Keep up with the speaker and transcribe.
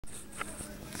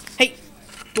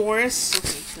Doris.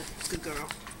 Okay, good girl.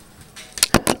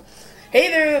 Hey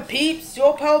there, peeps.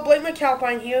 Your pal Blake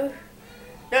McAlpine here.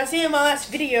 Now, see in my last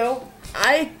video,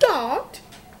 I got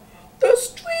the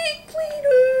street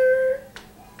cleaner.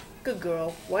 Good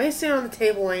girl. Why are you sitting on the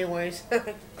table anyways?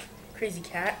 Crazy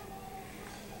cat.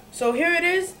 So here it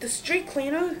is, the street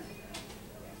cleaner.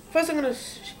 First I'm going to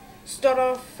start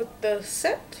off with the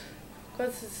set,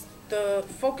 because it's the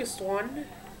focused one.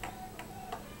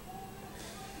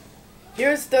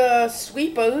 Here's the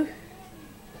sweeper.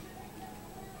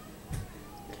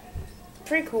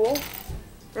 Pretty cool.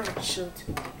 Oh, shoot.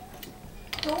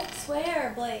 Don't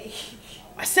swear, Blake.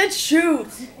 I said shoot!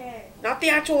 Okay. Not the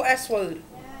actual S word.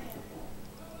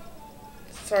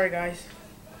 Sorry guys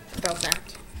about that.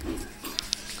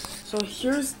 So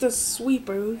here's the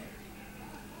sweeper.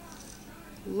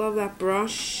 Love that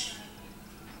brush.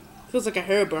 Feels like a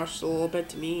hairbrush a little bit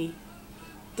to me.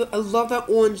 I love that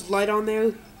orange light on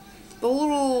there. The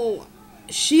little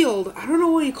shield, I don't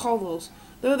know what you call those.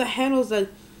 They're the handles that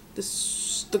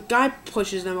the guy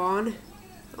pushes them on.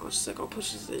 Oh, it's like I'll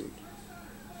push this in.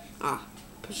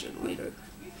 Push it later.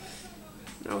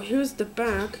 Now here's the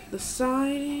back. The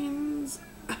sidings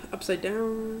upside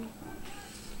down.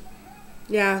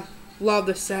 Yeah, love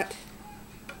the set.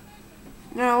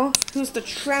 Now here's the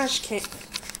trash can.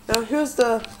 Now here's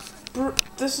the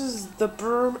this is the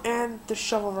broom and the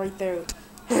shovel right there.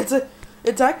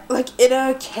 It's like in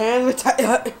a can.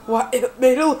 It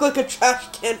made it look like a trash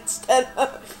can instead.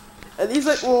 And these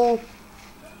like little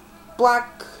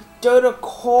black dirt or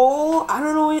coal. I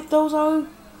don't know what those are.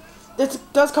 This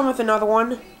does come with another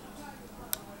one.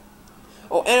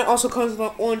 Oh, and it also comes with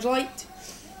an orange light.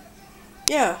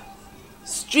 Yeah.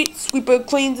 Street sweeper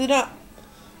cleans it up.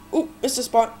 Oh, it's a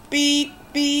spot. Beep,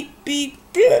 beep, beep.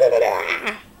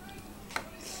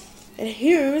 And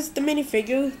here's the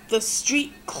minifigure, the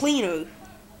street cleaner.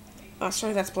 Oh,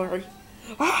 sorry, that's blurry.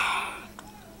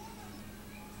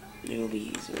 It'll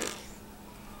be easier.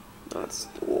 That's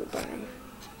a little better.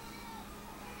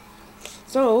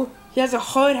 So, he has a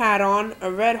hard hat on, a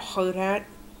red hard hat.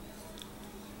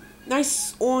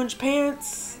 Nice orange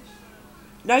pants.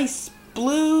 Nice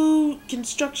blue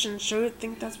construction shirt, I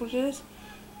think that's what it is.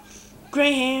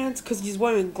 Gray hands, because he's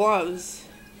wearing gloves.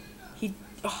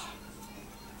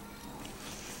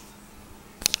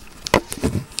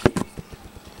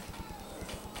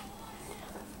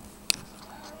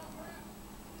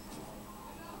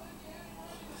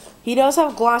 He does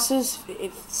have glasses.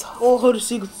 It's all hard to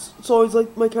see. It's always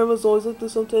like my camera's always like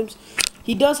this sometimes.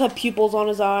 He does have pupils on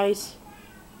his eyes.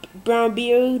 Brown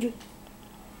beard.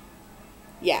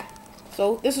 Yeah.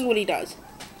 So this is what he does.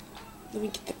 Let me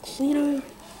get the cleaner.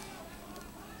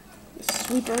 The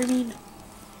sweeper, I mean.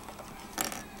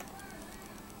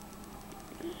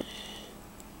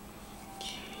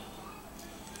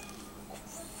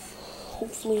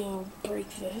 Hopefully I'll break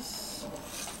this.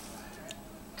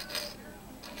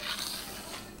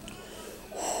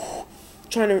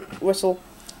 Trying to whistle.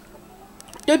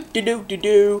 Do do do do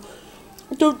do.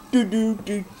 Do do do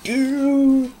do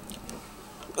do.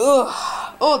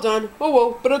 Ugh. All done. Oh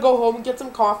well. Better go home and get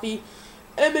some coffee,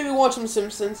 and maybe watch some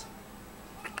Simpsons.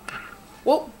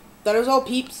 Well, that is all,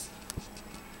 peeps.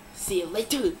 See you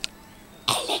later,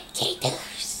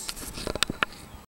 alligators.